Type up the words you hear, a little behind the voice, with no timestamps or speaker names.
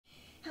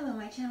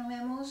channel,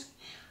 mammals.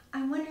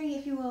 I'm wondering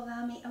if you will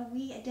allow me a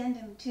wee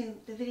addendum to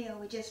the video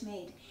we just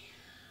made.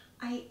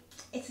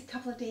 It's a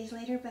couple of days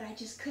later, but I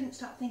just couldn't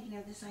stop thinking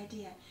of this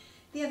idea.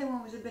 The other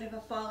one was a bit of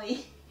a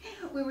folly.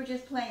 We were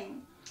just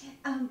playing.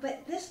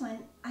 But this one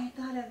I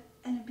thought of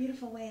in a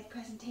beautiful way of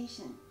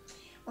presentation,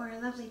 or a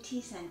lovely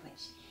tea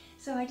sandwich.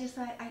 So I just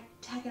thought I'd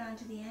tag it on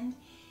to the end.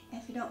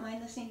 And if you don't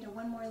mind listening to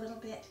one more little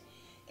bit,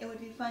 it would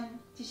be fun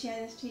to share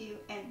this to you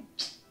and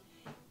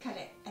cut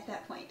it at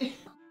that point.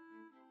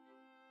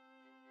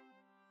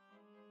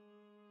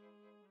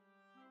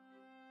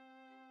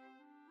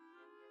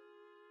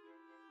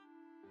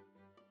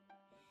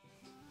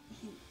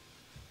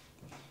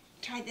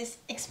 Try this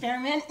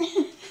experiment.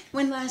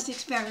 One last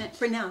experiment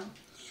for now.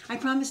 I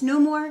promise no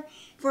more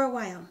for a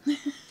while.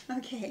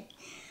 Okay.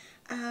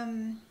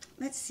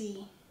 Let's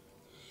see.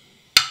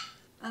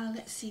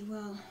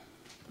 We'll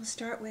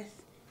start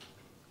with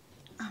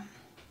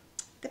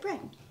the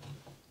bread.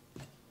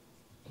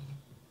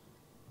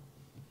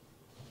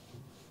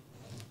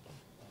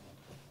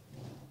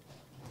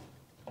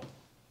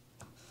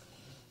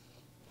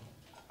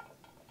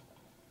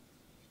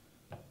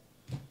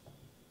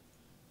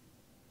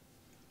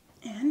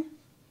 And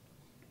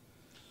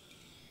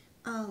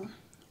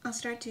I'll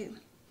start to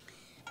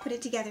put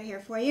it together here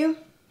for you.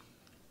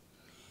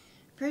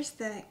 First,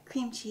 the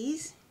cream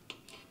cheese.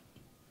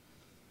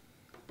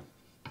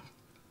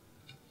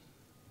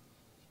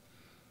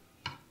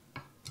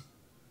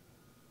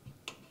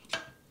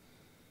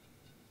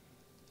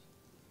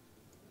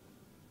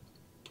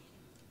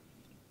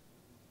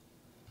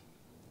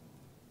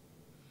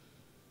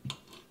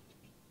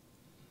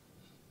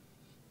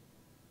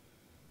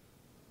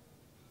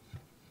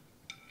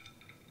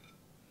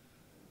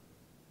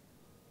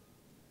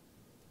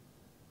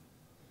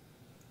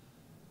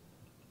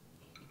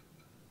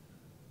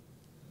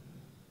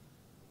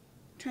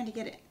 Trying to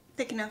get it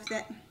thick enough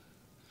that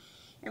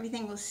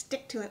everything will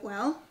stick to it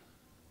well.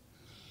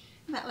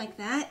 About like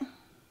that.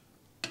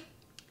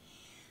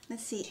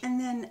 Let's see, and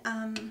then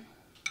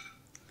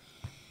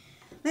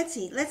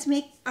let's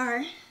make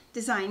our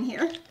design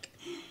here.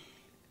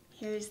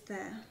 Here's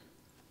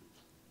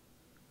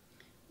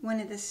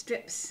one of the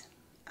strips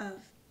of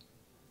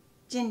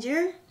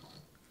ginger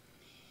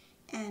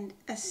and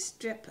a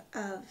strip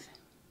of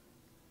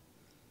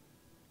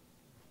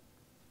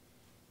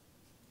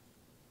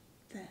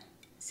the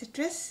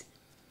citrus,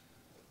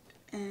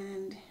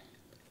 and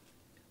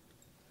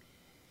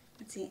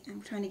let's see,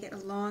 I'm trying to get a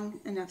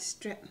long enough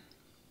strip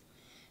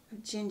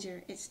of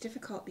ginger. It's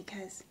difficult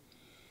because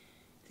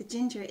the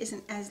ginger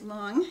isn't as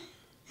long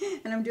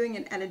and I'm doing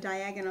it at a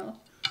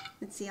diagonal.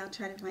 Let's see, I'll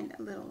try to find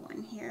a little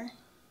one here.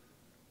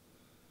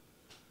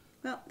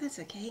 Well, that's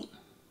okay.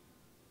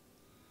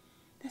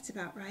 That's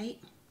about right.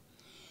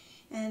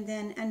 And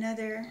then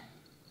another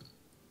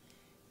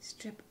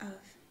strip of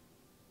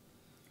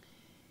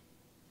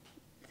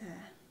the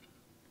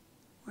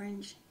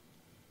orange,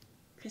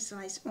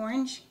 crystallized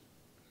orange,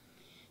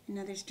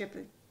 another strip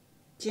of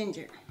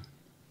ginger,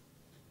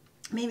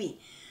 maybe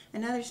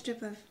another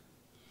strip of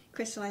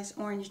crystallized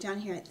orange down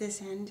here at this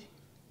end.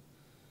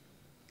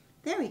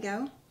 There we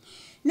go.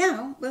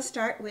 Now we'll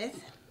start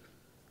with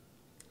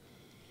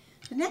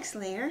the next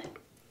layer,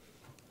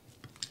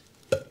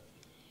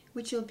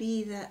 which will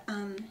be the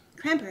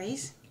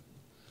cranberries.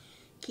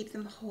 Keep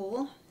them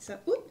whole. So,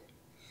 oop,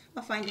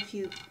 I'll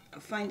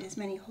find as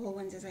many whole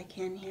ones as I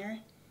can here.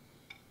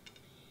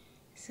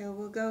 So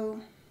we'll go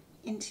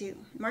into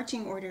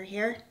marching order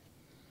here.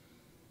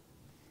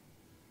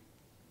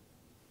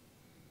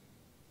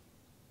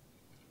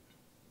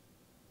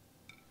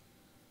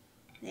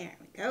 There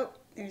we go.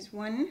 There's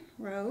one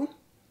row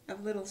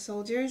of little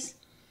soldiers.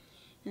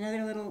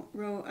 Another little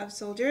row of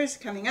soldiers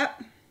coming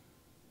up.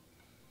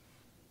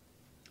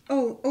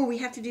 Oh, we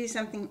have to do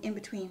something in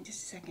between.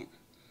 Just a second.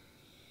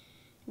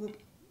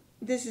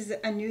 This is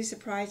a new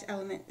surprise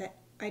element that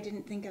I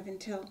didn't think of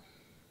until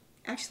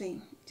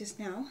actually just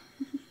now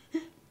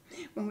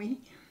when we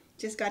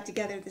just got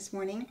together this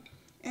morning.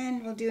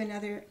 And we'll do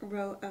another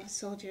row of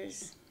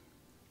soldiers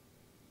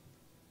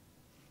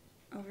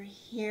over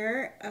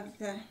here of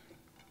the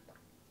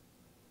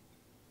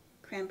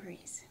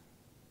cranberries.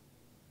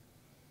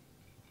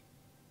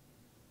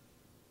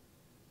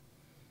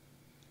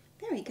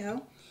 There we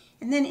go.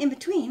 And then in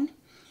between,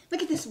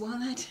 look at this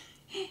walnut.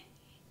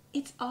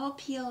 It's all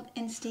peeled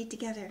and stayed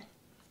together,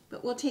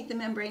 but we'll take the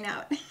membrane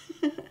out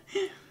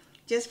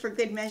just for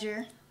good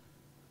measure.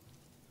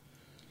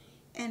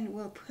 And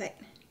we'll put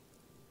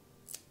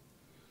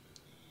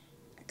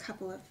a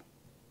couple of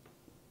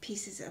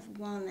pieces of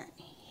walnut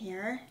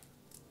here.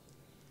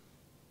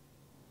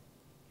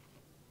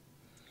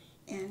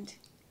 And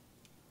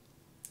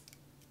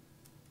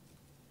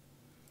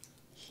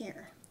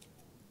here.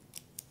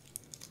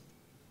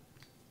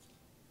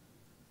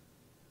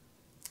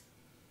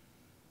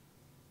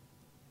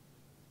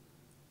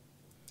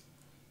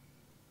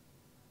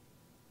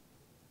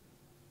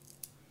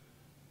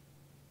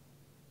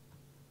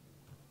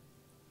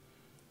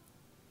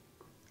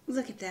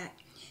 Look at that.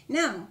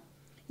 Now,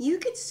 you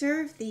could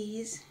serve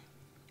these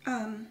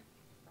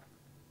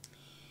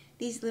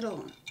these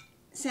little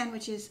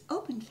sandwiches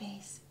open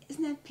face.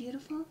 Isn't that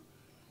beautiful?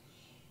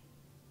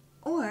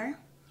 Or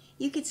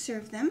you could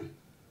serve them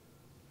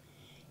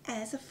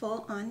as a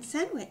full-on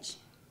sandwich,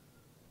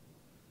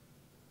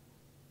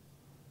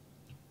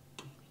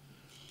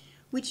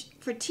 which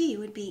for tea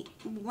would be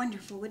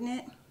wonderful,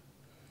 wouldn't it?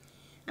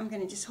 I'm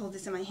going to just hold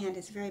this in my hand.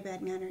 It's very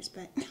bad manners,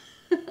 but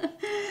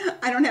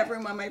I don't have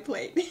room on my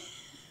plate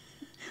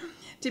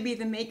to be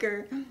the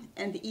maker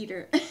and the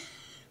eater,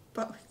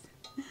 both.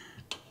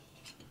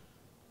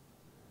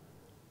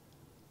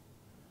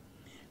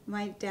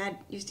 My dad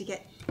used to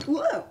get,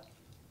 whoa,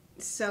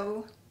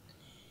 so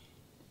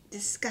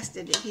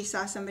disgusted if he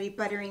saw somebody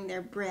buttering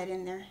their bread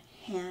in their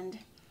hand.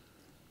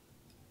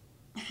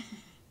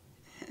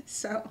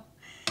 So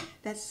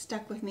that's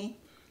stuck with me.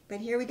 But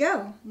here we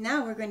go.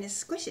 Now we're going to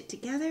squish it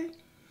together,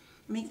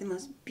 make the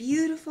most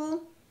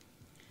beautiful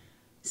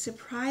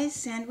surprise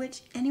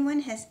sandwich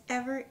anyone has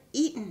ever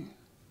eaten.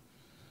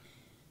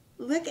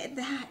 Look at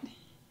that.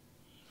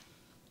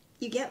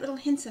 You get little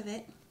hints of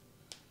it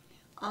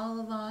all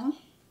along,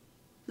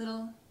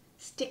 little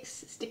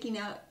sticks sticking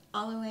out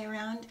all the way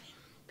around.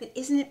 But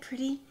isn't it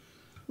pretty?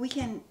 We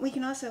can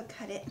also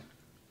cut it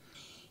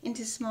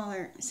into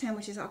smaller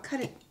sandwiches. I'll cut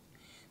it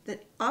the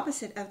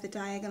opposite of the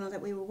diagonal that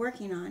we were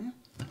working on,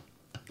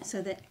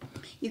 so that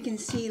you can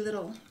see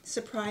little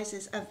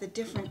surprises of the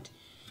different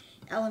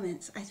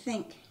elements, I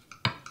think.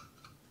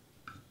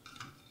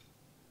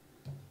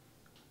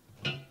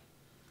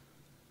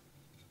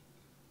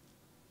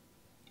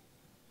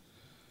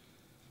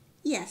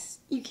 Yes,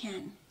 you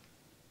can.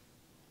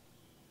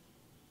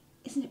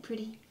 Isn't it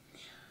pretty?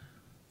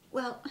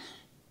 Well,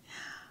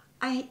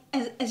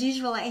 as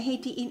usual, I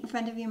hate to eat in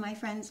front of you, my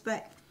friends,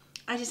 but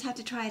I just have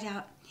to try it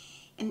out.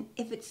 And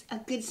if it's a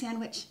good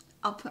sandwich,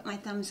 I'll put my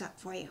thumbs up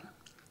for you.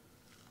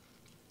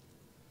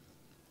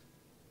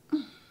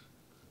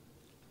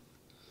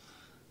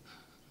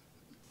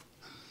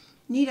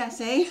 Need I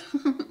say?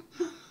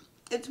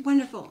 It's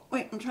wonderful.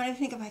 Wait, I'm trying to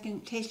think if I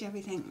can taste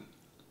everything.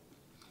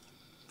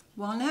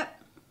 Walnut.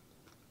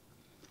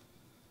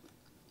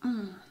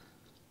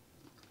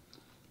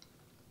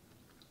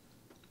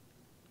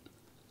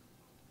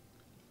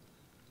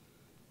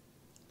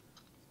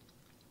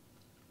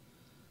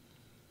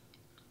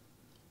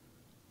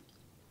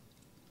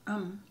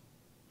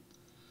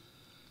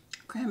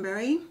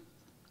 Cranberry.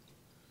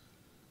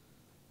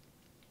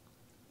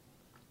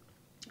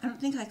 I don't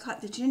think I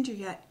caught the ginger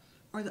yet,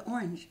 or the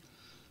orange.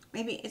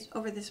 Maybe it's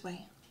over this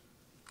way.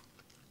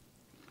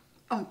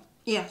 Oh,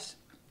 yes.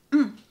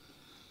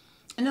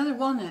 Another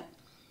walnut.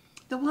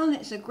 The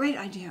walnut is a great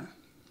idea.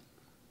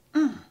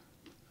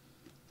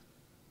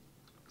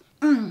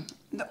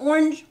 The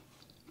orange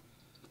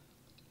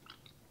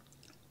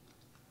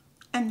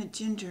and the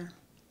ginger.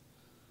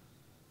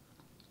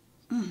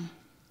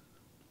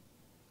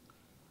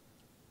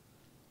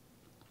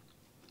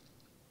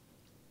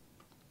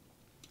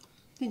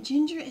 The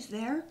ginger is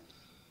there,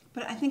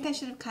 but I think I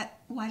should have cut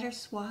wider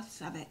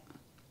swaths of it,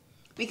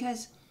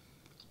 because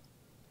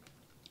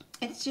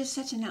it's just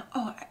such a,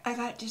 oh, I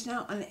got it just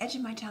now on the edge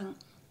of my tongue.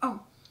 Oh,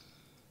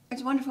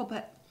 it's wonderful,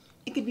 but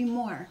it could be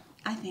more,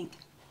 I think.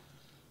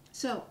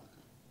 So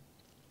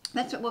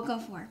that's what we'll go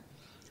for.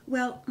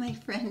 Well, my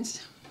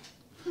friends,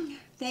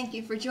 thank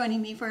you for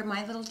joining me for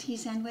my little tea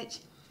sandwich.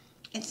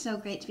 It's so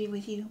great to be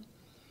with you,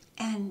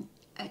 and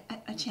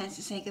a chance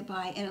to say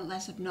goodbye in a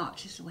less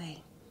obnoxious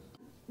way.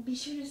 Be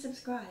sure to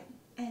subscribe,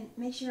 and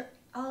make sure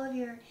all of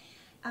your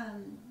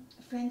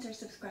friends are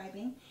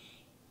subscribing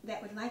that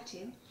would like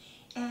to.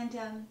 And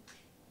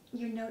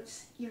your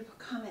notes, your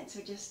comments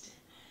are just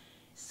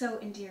so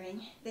endearing.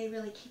 They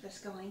really keep us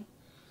going.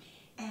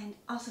 And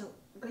also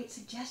great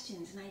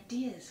suggestions and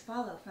ideas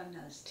follow from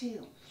those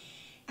too.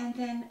 And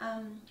then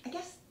I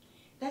guess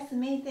that's the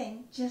main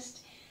thing.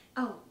 Just,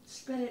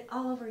 spread it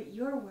all over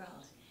your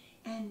world.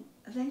 And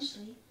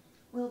eventually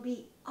we'll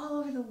be all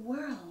over the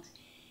world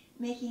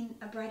making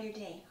a brighter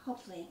day,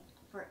 hopefully,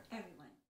 for everyone.